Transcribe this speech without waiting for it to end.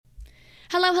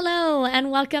Hello, hello, and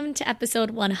welcome to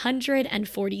episode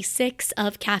 146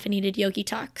 of Caffeinated Yogi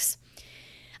Talks.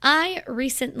 I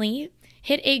recently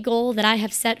hit a goal that I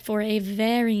have set for a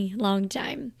very long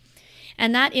time,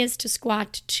 and that is to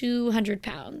squat 200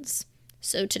 pounds.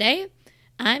 So today,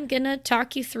 I'm going to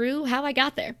talk you through how I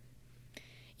got there.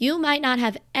 You might not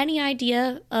have any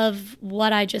idea of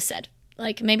what I just said.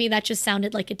 Like maybe that just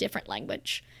sounded like a different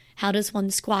language. How does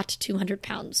one squat 200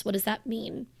 pounds? What does that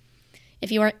mean?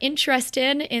 If you are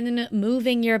interested in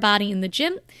moving your body in the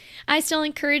gym, I still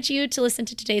encourage you to listen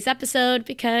to today's episode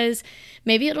because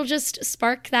maybe it'll just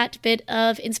spark that bit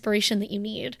of inspiration that you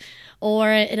need,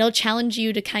 or it'll challenge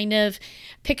you to kind of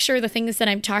picture the things that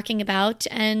I'm talking about,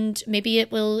 and maybe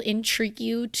it will intrigue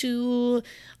you to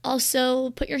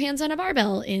also put your hands on a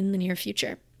barbell in the near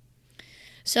future.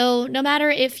 So no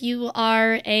matter if you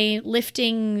are a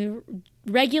lifting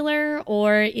regular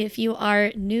or if you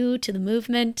are new to the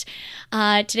movement,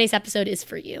 today's episode is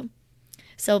for you.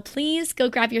 So please go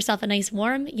grab yourself a nice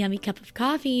warm, yummy cup of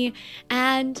coffee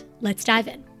and let's dive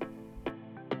in.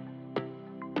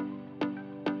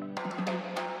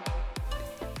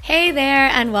 Hey there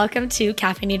and welcome to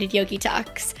Caffeinated Yogi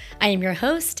Talks. I am your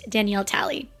host, Danielle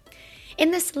Talley. In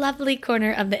this lovely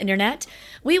corner of the internet,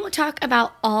 we will talk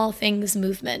about all things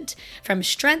movement, from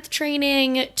strength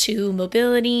training to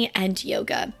mobility and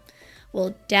yoga.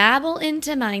 We'll dabble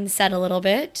into mindset a little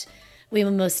bit. We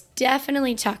will most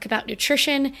definitely talk about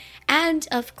nutrition and,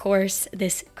 of course,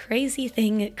 this crazy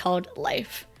thing called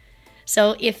life.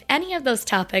 So if any of those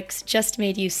topics just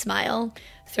made you smile,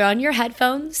 throw on your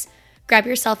headphones, grab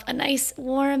yourself a nice,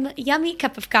 warm, yummy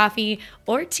cup of coffee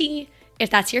or tea, if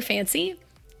that's your fancy,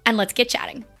 and let's get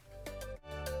chatting.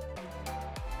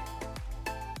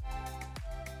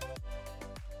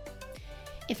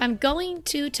 If I'm going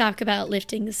to talk about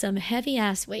lifting some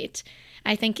heavy-ass weight,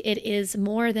 I think it is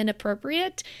more than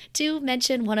appropriate to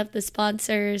mention one of the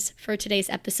sponsors for today's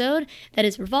episode that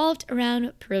is revolved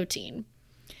around protein.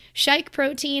 Shike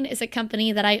Protein is a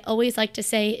company that I always like to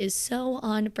say is so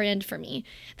on brand for me.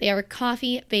 They are a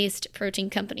coffee-based protein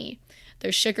company.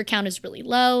 Their sugar count is really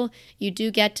low. You do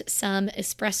get some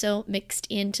espresso mixed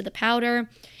into the powder,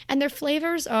 and their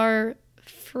flavors are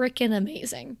freaking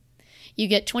amazing. You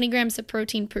get 20 grams of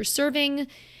protein per serving.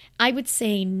 I would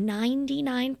say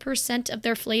 99% of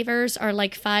their flavors are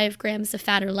like 5 grams of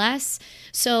fat or less.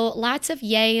 So lots of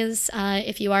yays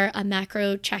if you are a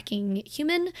macro checking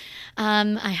human.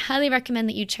 I highly recommend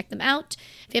that you check them out.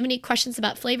 If you have any questions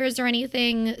about flavors or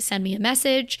anything, send me a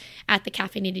message at the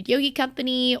Caffeinated Yogi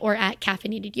Company or at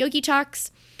Caffeinated Yogi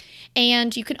Talks.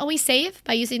 And you can always save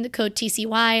by using the code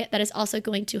TCY. That is also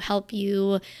going to help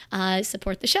you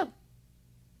support the show.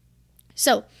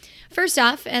 So, first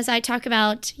off, as I talk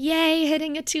about, yay,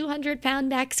 hitting a 200-pound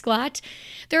back squat,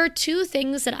 there are two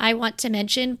things that I want to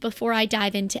mention before I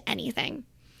dive into anything.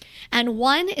 And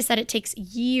one is that it takes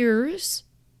years,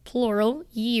 plural,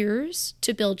 years,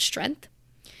 to build strength.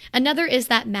 Another is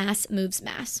that mass moves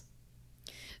mass.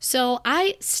 So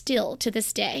I still, to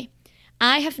this day,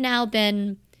 I have now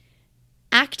been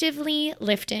actively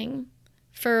lifting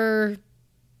for,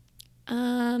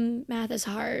 math is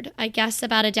hard, I guess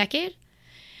about a decade.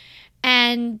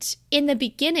 And in the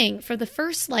beginning, for the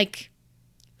first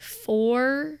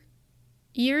 4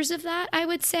 years of that, I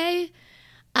would say,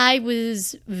 I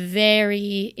was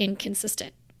very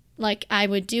inconsistent. Like I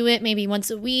would do it maybe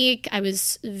once a week. I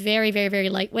was very, very, very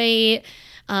lightweight.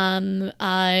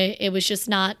 It was just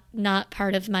not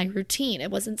part of my routine. It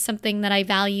wasn't something that I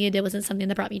valued. It wasn't something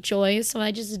that brought me joy. So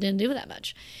I just didn't do it that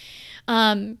much.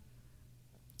 And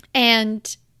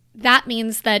that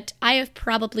means that I have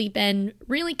probably been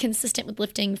really consistent with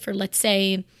lifting for, let's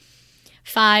say,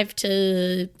 5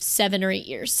 to 7 or 8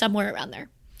 years, somewhere around there.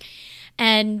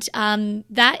 And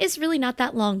that is really not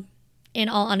that long, in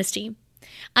all honesty.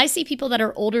 I see people that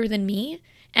are older than me,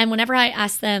 and whenever I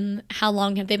ask them how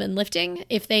long have they been lifting,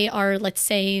 if they are, let's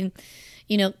say,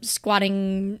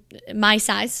 squatting my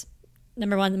size,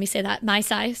 number one, let me say that, my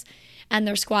size, and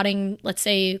they're squatting, let's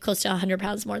say, close to 100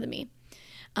 pounds more than me.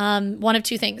 One of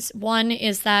two things. One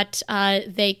is that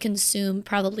they consume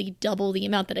probably double the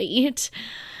amount that I eat.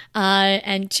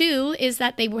 And two is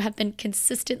that they have been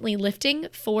consistently lifting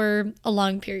for a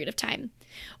long period of time,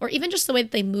 or even just the way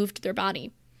that they moved their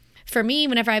body. For me,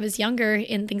 whenever I was younger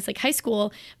in things like high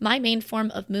school, my main form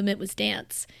of movement was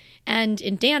dance. And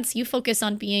in dance, you focus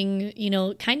on being,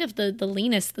 kind of the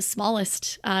leanest, the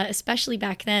smallest, especially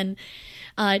back then.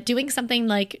 Doing something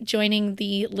like joining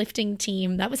the lifting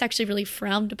team, that was actually really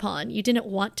frowned upon. You didn't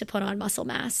want to put on muscle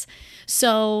mass.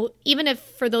 So even if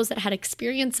for those that had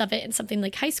experience of it in something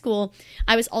like high school,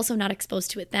 I was also not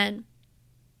exposed to it then.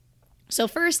 So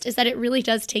first is that it really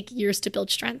does take years to build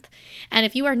strength. And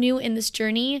if you are new in this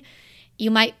journey,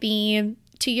 you might be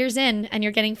 2 years in and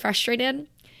you're getting frustrated.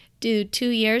 Dude, 2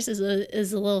 years is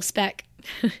a little speck.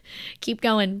 Keep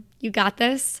going. You got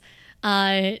this.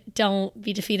 Don't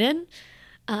be defeated.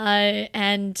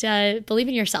 And believe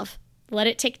in yourself. Let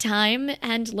it take time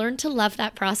and learn to love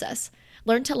that process.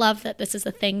 Learn to love that this is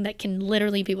a thing that can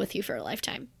literally be with you for a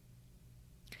lifetime.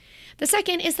 The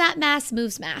second is that mass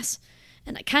moves mass.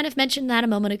 And I kind of mentioned that a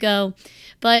moment ago,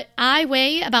 but I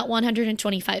weigh about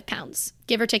 125 pounds,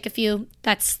 give or take a few.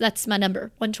 That's my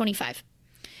number, 125.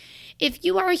 If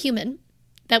you are a human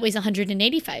that weighs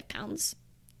 185 pounds,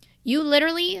 you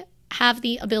literally have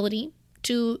the ability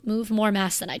to move more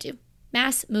mass than I do.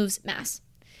 Mass moves mass.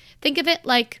 Think of it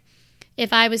like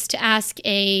if I was to ask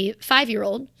a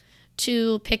 5-year-old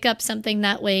to pick up something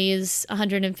that weighs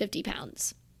 150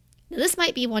 pounds. Now, this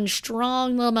might be one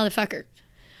strong little motherfucker,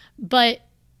 but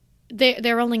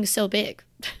they're only so big.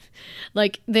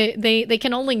 Like they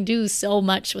can only do so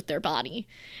much with their body.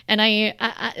 And I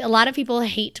a lot of people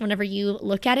hate whenever you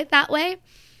look at it that way,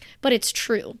 but it's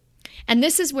true. And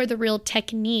this is where the real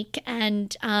technique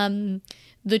and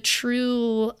the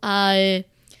true, I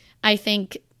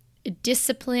think,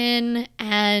 discipline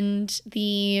and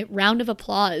the round of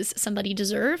applause somebody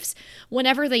deserves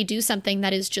whenever they do something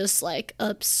that is just like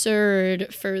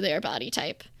absurd for their body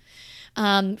type.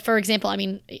 For example, I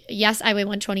mean, yes, I weigh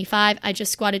 125. I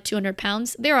just squatted 200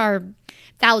 pounds. There are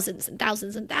thousands and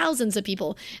thousands and thousands of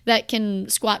people that can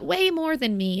squat way more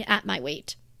than me at my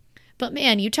weight. But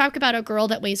man, you talk about a girl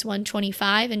that weighs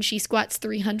 125 and she squats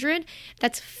 300.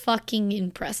 That's fucking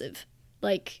impressive.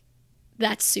 Like,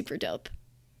 that's super dope.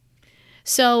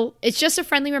 So it's just a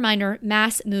friendly reminder,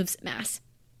 mass moves mass.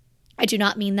 I do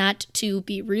not mean that to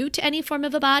be rude to any form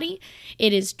of a body.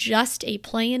 It is just a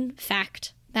plain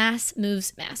fact. Mass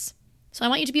moves mass. So I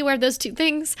want you to be aware of those two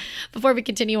things before we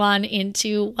continue on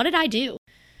into what did I do?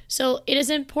 So it is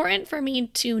important for me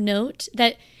to note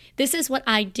that this is what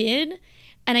I did,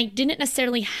 and I didn't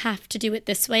necessarily have to do it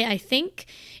this way, I think,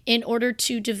 in order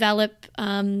to develop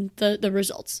the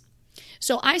results.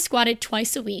 So I squatted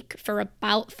twice a week for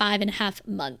about 5.5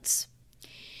 months.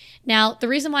 Now, the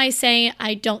reason why I say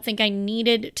I don't think I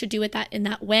needed to do it in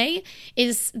that way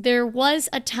is there was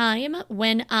a time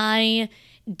when I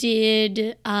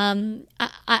did,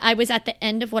 I was at the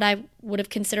end of what I would have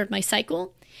considered my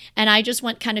cycle, and I just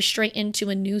went kind of straight into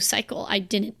a new cycle. I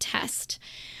didn't test.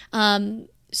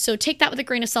 So take that with a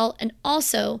grain of salt. And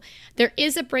also, there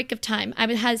is a break of time.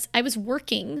 I was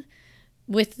working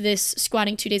with this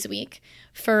squatting 2 days a week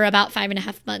for about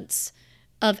 5.5 months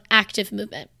of active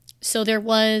movement. So there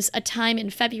was a time in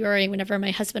February whenever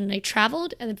my husband and I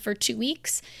traveled and for 2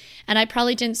 weeks, and I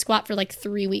probably didn't squat for like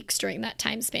 3 weeks during that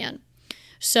time span.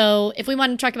 So if we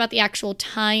want to talk about the actual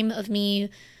time of me,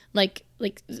 like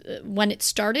when it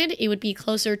started, it would be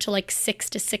closer to like 6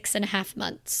 to 6.5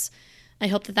 months. I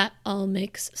hope that all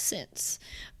makes sense.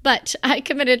 But I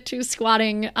committed to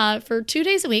squatting for 2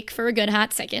 days a week for a good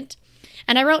hot second.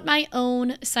 And I wrote my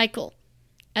own cycle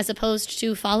as opposed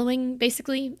to following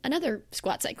basically another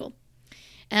squat cycle.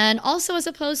 And also as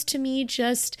opposed to me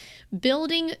just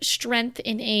building strength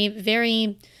in a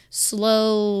very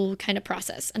slow kind of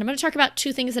process. And I'm going to talk about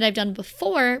 2 things that I've done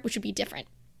before, which would be different.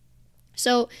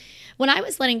 So when I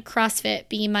was letting CrossFit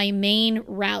be my main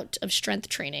route of strength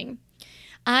training,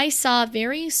 I saw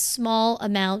very small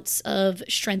amounts of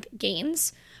strength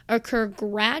gains occur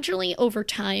gradually over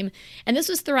time, and this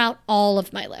was throughout all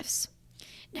of my lifts.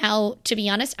 Now, to be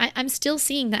honest, I'm still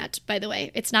seeing that, by the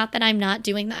way. It's not that I'm not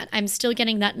doing that. I'm still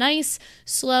getting that nice,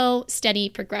 slow, steady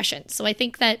progression. So I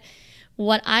think that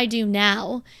what I do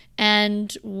now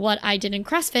and what I did in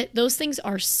CrossFit, those things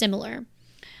are similar.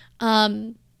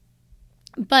 And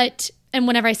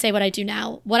whenever I say what I do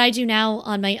now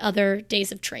on my other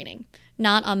days of training,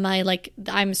 not on my, like,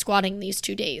 I'm squatting these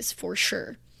 2 days for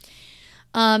sure.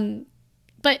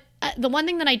 But the one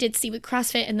thing that I did see with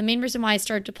CrossFit, and the main reason why I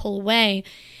started to pull away,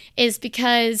 is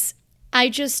because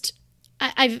I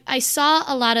saw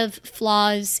a lot of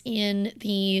flaws in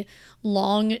the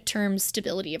long-term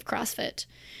stability of CrossFit.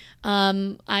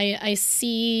 I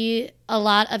see a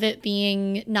lot of it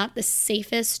being not the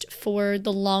safest for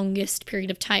the longest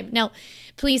period of time. Now,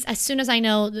 please, as soon as I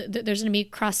know that there's going to be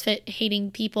CrossFit hating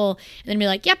people and then be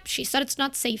like, yep, she said it's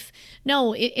not safe.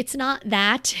 No, it's not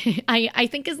that. I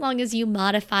think as long as you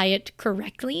modify it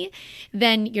correctly,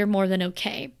 then you're more than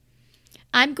okay.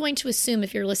 I'm going to assume,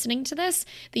 if you're listening to this,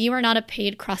 that you are not a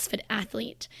paid CrossFit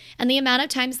athlete. And the amount of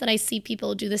times that I see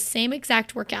people do the same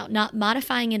exact workout, not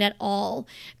modifying it at all,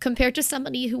 compared to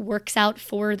somebody who works out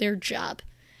for their job.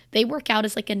 They work out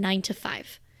as like a 9 to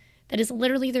 5. That is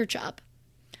literally their job.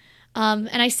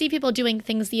 And I see people doing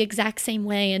things the exact same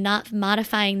way and not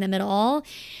modifying them at all.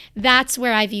 That's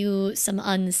where I view some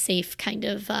unsafe kind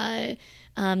of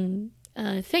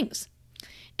things.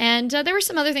 And there were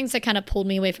some other things that kind of pulled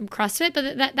me away from CrossFit,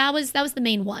 but that was the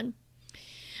main one.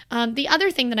 The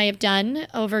other thing that I have done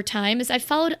over time is I've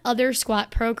followed other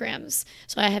squat programs.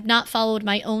 So I have not followed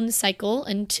my own cycle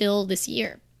until this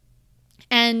year.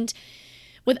 And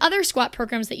with other squat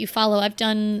programs that you follow, I've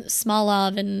done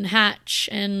Smolov and Hatch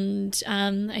and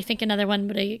I think another one,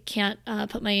 but I can't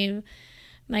put my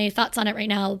thoughts on it right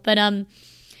now. But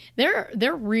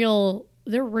they're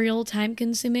real time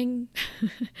consuming,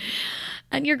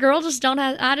 and your girl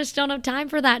I just don't have time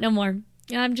for that no more.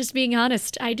 I'm just being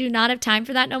honest. I do not have time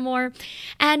for that no more,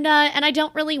 and I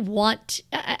don't really want.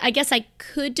 I guess I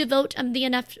could devote the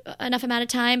enough amount of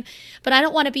time, but I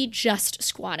don't want to be just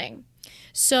squatting.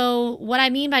 So what I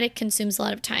mean by it consumes a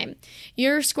lot of time.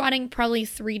 You're squatting probably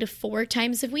 3 to 4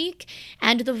 times a week,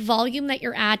 and the volume that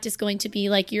you're at is going to be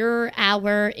like your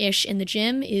hour-ish in the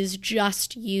gym is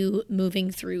just you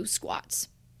moving through squats.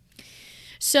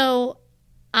 So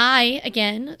I,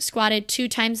 again, squatted 2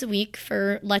 times a week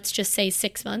for, let's just say,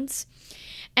 6 months.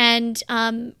 And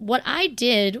what I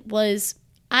did was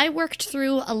I worked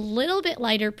through a little bit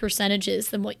lighter percentages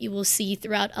than what you will see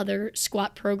throughout other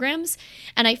squat programs.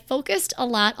 And I focused a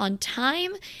lot on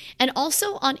time and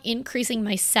also on increasing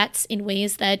my sets in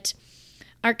ways that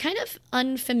are kind of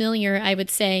unfamiliar, I would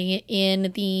say,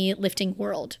 in the lifting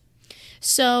world.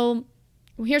 So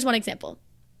here's one example.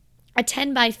 A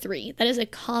 10 by 3, that is a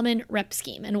common rep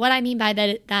scheme. And what I mean by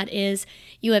that is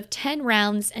you have 10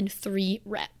 rounds and 3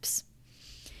 reps.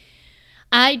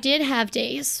 I did have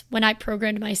days when I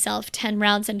programmed myself 10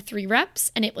 rounds and 3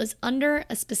 reps, and it was under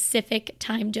a specific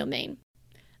time domain.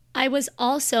 I was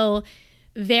also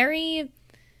very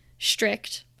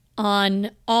strict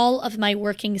on all of my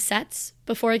working sets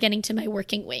before getting to my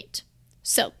working weight.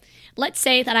 So let's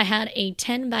say that I had a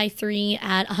 10 by 3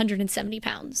 at 170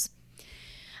 pounds.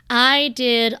 I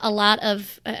did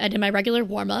my regular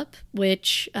warm-up,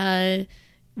 which,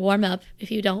 warm up,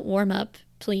 if you don't warm up,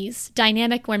 please.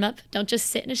 Dynamic warm-up. Don't just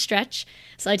sit in a stretch.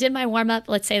 So I did my warm-up.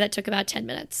 Let's say that took about 10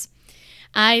 minutes.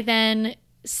 I then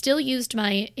still used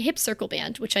my hip circle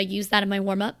band, which I used that in my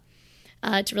warm-up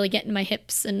to really get in my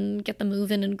hips and get them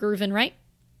moving and grooving right.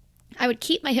 I would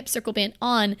keep my hip circle band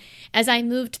on as I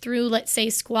moved through, let's say,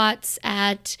 squats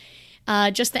at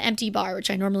just the empty bar,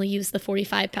 which I normally use the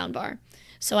 45-pound bar.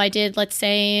 So I did, let's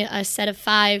say, a set of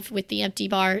 5 with the empty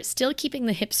bar, still keeping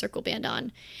the hip circle band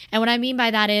on. And what I mean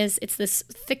by that is it's this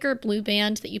thicker blue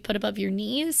band that you put above your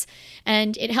knees,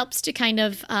 and it helps to kind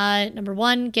of, number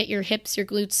 1, get your hips, your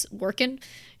glutes working,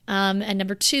 and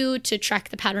number 2, to track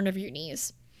the pattern of your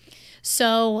knees.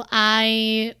 So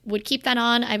I would keep that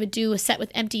on. I would do a set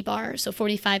with empty bar, so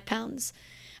 45 pounds.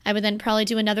 I would then probably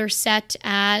do another set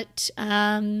at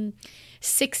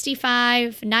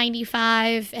 65,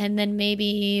 95, and then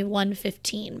maybe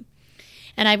 115.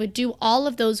 And I would do all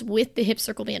of those with the hip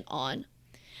circle band on.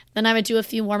 Then I would do a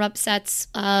few warm-up sets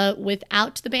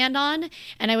without the band on,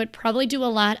 and I would probably do a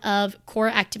lot of core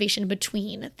activation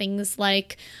between, things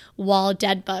like wall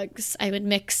dead bugs. I would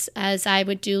mix as I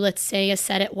would do, let's say, a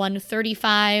set at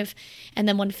 135 and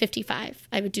then 155.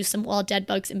 I would do some wall dead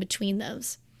bugs in between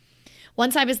those.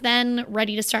 Once I was then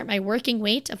ready to start my working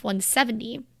weight of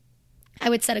 170, I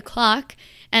would set a clock,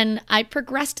 and I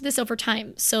progressed this over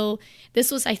time. So this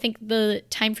was, I think, the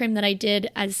time frame that I did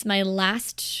as my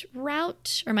last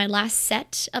route or my last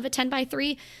set of a 10 by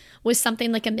 3 was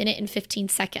something like 1 minute and 15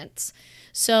 seconds.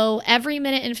 So every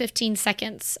minute and 15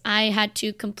 seconds, I had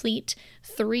to complete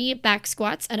 3 back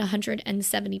squats at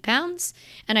 170 pounds,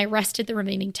 and I rested the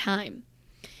remaining time.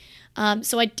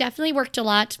 So I definitely worked a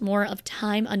lot more of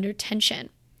time under tension.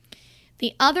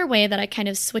 The other way that I kind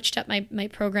of switched up my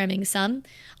programming some,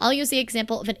 I'll use the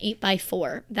example of an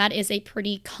 8x4. That is a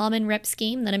pretty common rep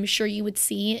scheme that I'm sure you would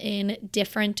see in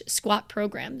different squat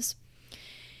programs.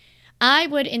 I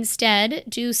would instead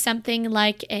do something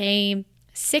like a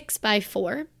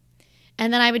 6x4,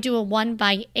 and then I would do a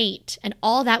 1x8, and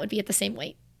all that would be at the same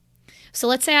weight. So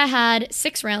let's say I had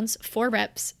 6 rounds, 4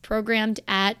 reps, programmed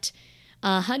at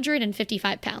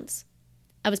 155 pounds.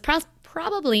 I was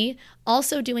probably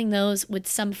also doing those with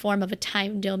some form of a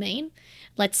time domain.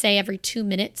 Let's say every 2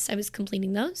 minutes I was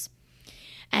completing those.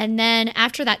 And then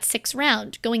after that 6th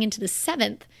round, going into the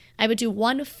 7th, I would do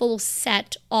 1 full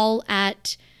set all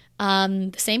at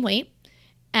the same weight,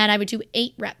 and I would do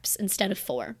 8 reps instead of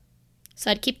 4.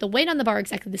 So I'd keep the weight on the bar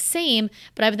exactly the same,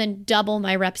 but I would then double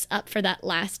my reps up for that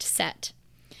last set.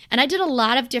 And I did a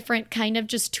lot of different kind of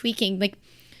just tweaking. Like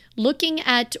looking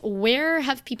at where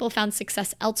have people found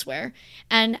success elsewhere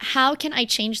and how can I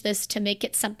change this to make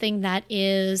it something that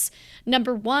is,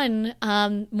 number one,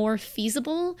 more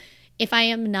feasible if I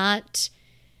am not,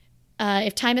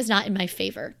 if time is not in my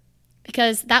favor.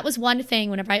 Because that was one thing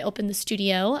whenever I opened the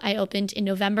studio. I opened in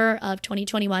November of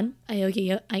 2021.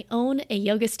 I own a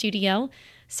yoga studio.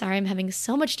 Sorry, I'm having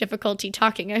so much difficulty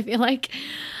talking, I feel like.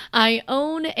 I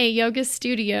own a yoga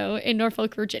studio in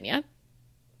Norfolk, Virginia.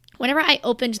 Whenever I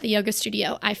opened the yoga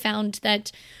studio, I found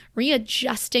that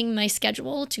readjusting my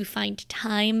schedule to find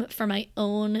time for my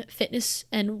own fitness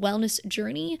and wellness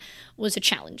journey was a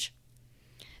challenge.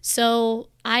 So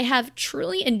I have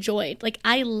truly enjoyed,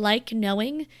 I like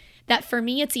knowing that for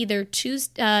me, it's either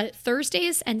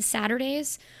Thursdays and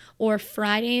Saturdays or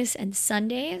Fridays and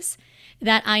Sundays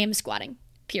that I am squatting,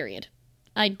 period.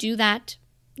 I do that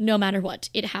no matter what.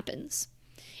 It happens.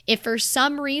 If for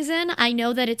some reason I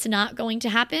know that it's not going to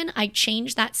happen, I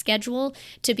change that schedule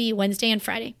to be Wednesday and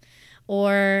Friday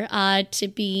or to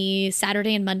be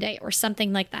Saturday and Monday or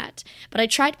something like that. But I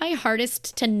tried my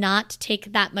hardest to not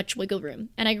take that much wiggle room,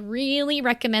 and I really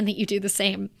recommend that you do the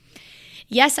same.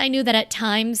 Yes, I knew that at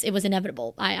times it was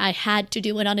inevitable. I had to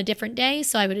do it on a different day,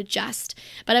 so I would adjust.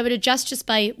 But I would adjust just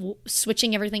by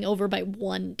switching everything over by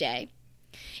one day.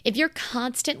 If you're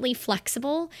constantly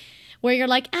flexible, where you're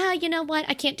like, you know what?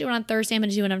 I can't do it on Thursday. I'm going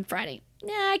to do it on Friday.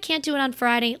 I can't do it on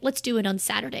Friday. Let's do it on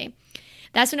Saturday.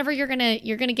 That's whenever you're gonna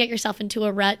get yourself into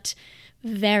a rut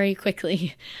very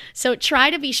quickly. So try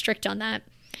to be strict on that.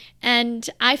 And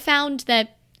I found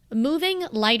that moving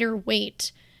lighter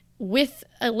weight with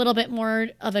a little bit more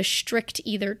of a strict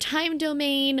either time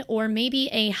domain or maybe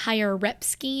a higher rep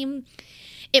scheme,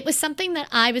 it was something that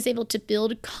I was able to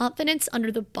build confidence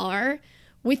under the bar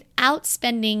without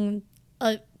spending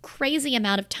a crazy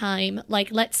amount of time, like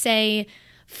let's say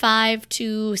 5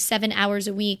 to 7 hours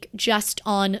a week just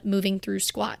on moving through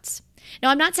squats. Now,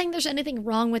 I'm not saying there's anything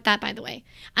wrong with that, by the way.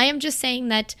 I am just saying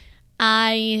that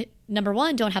I, number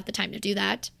one, don't have the time to do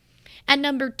that. And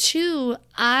number two,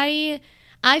 I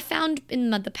found in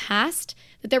the past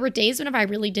that there were days whenever I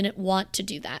really didn't want to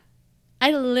do that.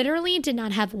 I literally did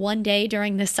not have one day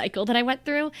during this cycle that I went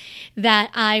through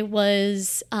that I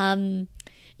was,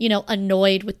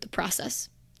 annoyed with the process.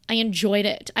 I enjoyed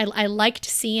it. I liked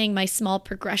seeing my small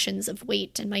progressions of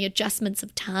weight and my adjustments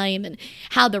of time and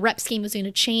how the rep scheme was going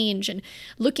to change and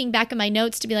looking back at my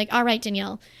notes to be like, all right,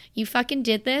 Danielle, you fucking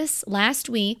did this last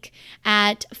week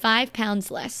at 5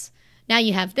 pounds less. Now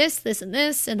you have this, this, and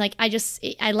this. And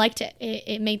I liked it.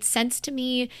 It made sense to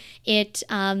me. It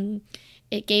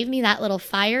gave me that little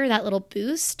fire, that little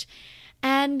boost.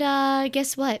 And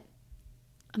guess what?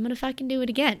 I'm going to fucking do it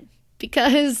again.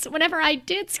 Because whenever I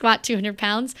did squat 200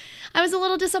 pounds, I was a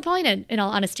little disappointed, in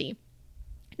all honesty.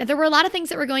 Now, there were a lot of things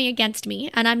that were going against me,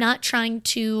 and I'm not trying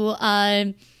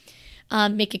to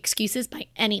make excuses by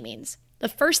any means. The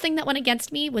first thing that went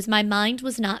against me was my mind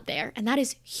was not there, and that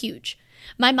is huge.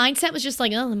 My mindset was just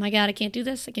like, oh my God, I can't do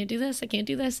this, I can't do this, I can't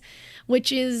do this,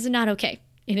 which is not okay.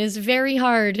 It is very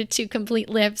hard to complete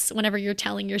lifts whenever you're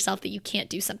telling yourself that you can't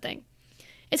do something.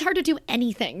 It's hard to do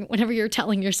anything whenever you're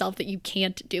telling yourself that you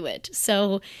can't do it.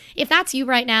 So if that's you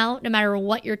right now, no matter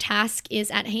what your task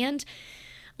is at hand,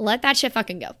 let that shit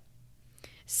fucking go.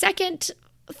 Second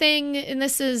thing, and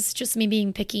this is just me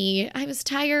being picky, I was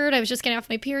tired. I was just getting off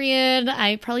my period.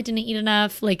 I probably didn't eat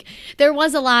enough. There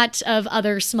was a lot of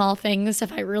other small things,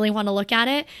 if I really want to look at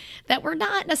it, that were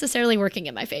not necessarily working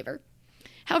in my favor.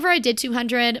 However, I did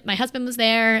 200. My husband was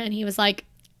there and he was like,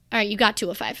 all right, you got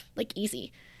 205,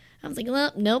 easy. I was like,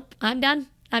 well, nope, I'm done.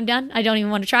 I don't even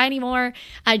want to try anymore.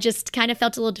 I just kind of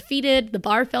felt a little defeated. The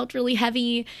bar felt really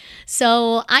heavy.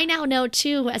 So I now know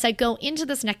too, as I go into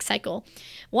this next cycle,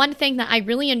 one thing that I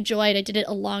really enjoyed, I did it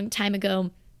a long time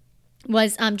ago,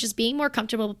 was just being more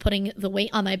comfortable with putting the weight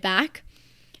on my back.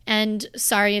 And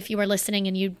sorry if you are listening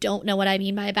and you don't know what I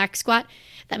mean by a back squat.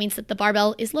 That means that the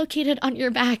barbell is located on your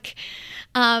back.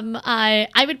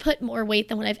 I would put more weight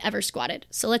than what I've ever squatted.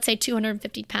 So let's say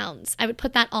 250 pounds. I would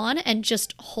put that on and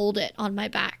just hold it on my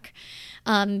back,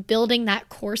 building that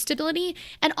core stability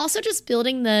and also just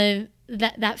building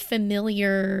that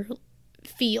familiar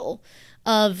feel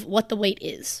of what the weight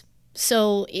is.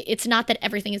 So it's not that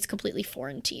everything is completely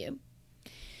foreign to you.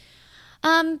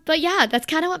 But yeah, that's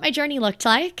kind of what my journey looked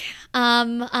like.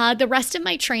 The rest of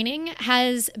my training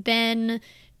has been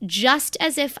just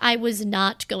as if I was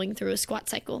not going through a squat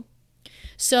cycle.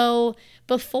 So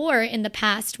before, in the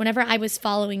past, whenever I was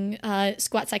following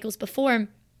squat cycles before,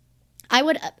 I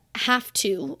would have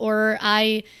to, or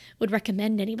I would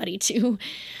recommend anybody to,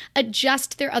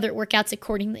 adjust their other workouts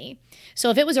accordingly. So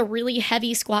if it was a really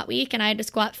heavy squat week and I had to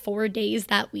squat 4 days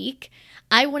that week,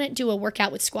 I wouldn't do a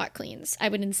workout with squat cleans. I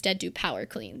would instead do power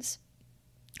cleans.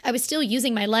 I was still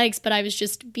using my legs, but I was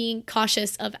just being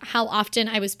cautious of how often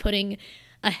I was putting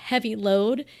a heavy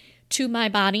load to my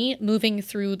body moving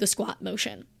through the squat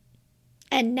motion.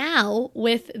 And now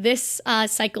with this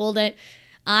cycle that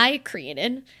I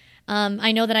created,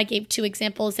 I know that I gave 2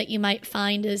 examples that you might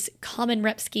find as common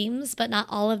rep schemes, but not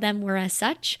all of them were as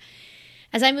such.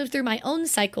 As I moved through my own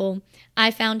cycle,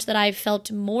 I found that I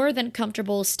felt more than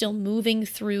comfortable still moving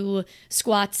through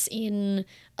squats in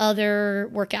other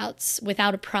workouts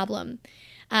without a problem.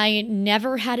 I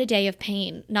never had a day of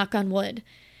pain, knock on wood.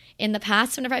 In the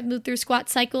past, whenever I've moved through squat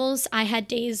cycles, I had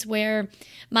days where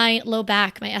my low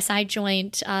back, my SI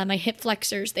joint, my hip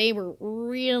flexors, they were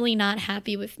really not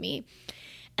happy with me.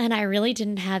 And I really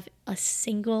didn't have a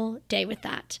single day with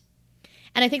that.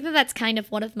 And I think that that's kind of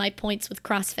one of my points with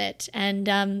CrossFit.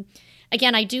 And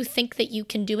again, I do think that you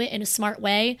can do it in a smart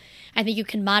way. I think you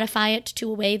can modify it to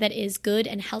a way that is good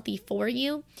and healthy for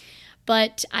you.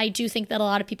 But I do think that a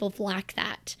lot of people lack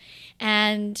that.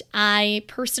 And I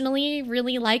personally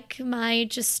really like my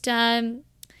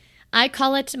I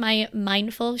call it my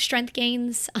mindful strength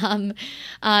gains.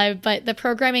 But the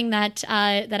programming that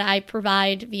I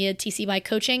provide via TCY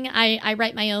coaching, I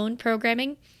write my own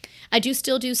programming. I do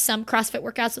still do some CrossFit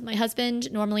workouts with my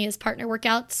husband, normally as partner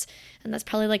workouts, and that's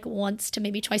probably like once to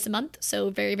maybe twice a month, so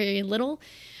very, very little.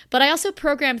 But I also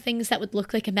program things that would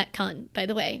look like a Metcon, by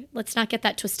the way. Let's not get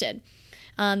that twisted.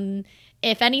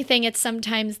 If anything, it's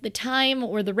sometimes the time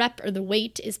or the rep or the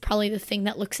weight is probably the thing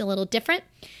that looks a little different.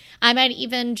 I might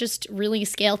even just really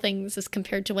scale things as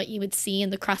compared to what you would see in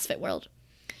the CrossFit world.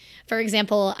 For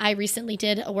example, I recently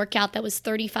did a workout that was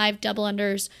 35 double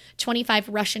unders, 25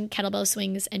 Russian kettlebell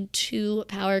swings, and 2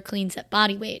 power cleans at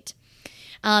body weight.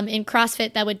 In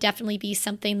CrossFit, that would definitely be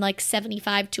something like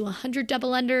 75 to 100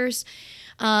 double unders.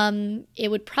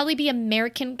 It would probably be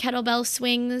American kettlebell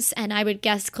swings, and I would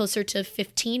guess closer to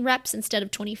 15 reps instead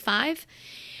of 25.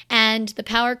 And the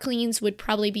power cleans would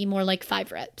probably be more like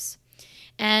 5 reps.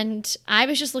 And I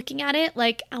was just looking at it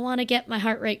like, I want to get my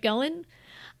heart rate going.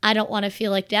 I don't want to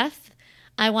feel like death.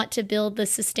 I want to build the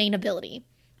sustainability.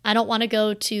 I don't want to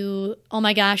go to, oh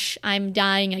my gosh, I'm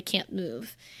dying, I can't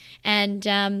move.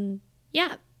 And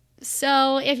yeah,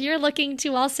 so if you're looking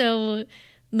to also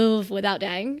move without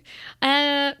dying,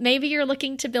 maybe you're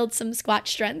looking to build some squat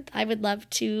strength, I would love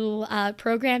to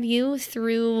program you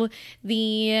through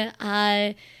the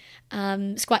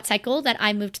squat cycle that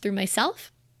I moved through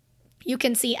myself. You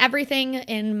can see everything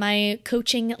in my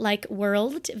coaching-like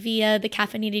world via the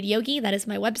Caffeinated Yogi. That is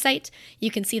my website.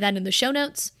 You can see that in the show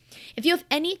notes. If you have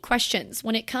any questions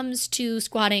when it comes to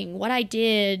squatting, what I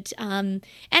did,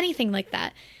 anything like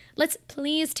that, let's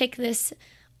please take this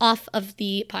off of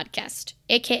the podcast,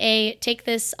 aka take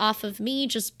this off of me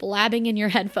just blabbing in your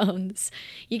headphones.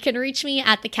 You can reach me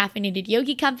at the Caffeinated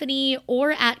Yogi Company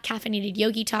or at Caffeinated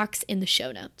Yogi Talks in the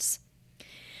show notes.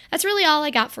 That's really all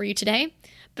I got for you today.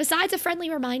 Besides a friendly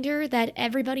reminder that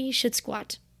everybody should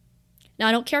squat. Now,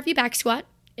 I don't care if you back squat,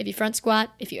 if you front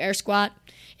squat, if you air squat,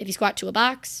 if you squat to a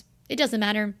box, it doesn't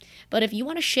matter. But if you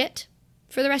want to shit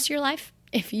for the rest of your life,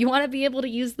 if you want to be able to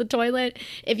use the toilet,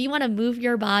 if you want to move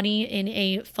your body in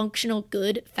a functional,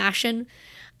 good fashion,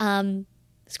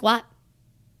 squat.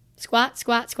 Squat,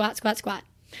 squat, squat, squat, squat.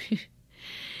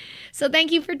 So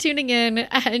thank you for tuning in.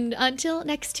 And until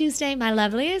next Tuesday, my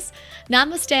lovelies,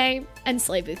 namaste and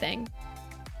slay boo thing.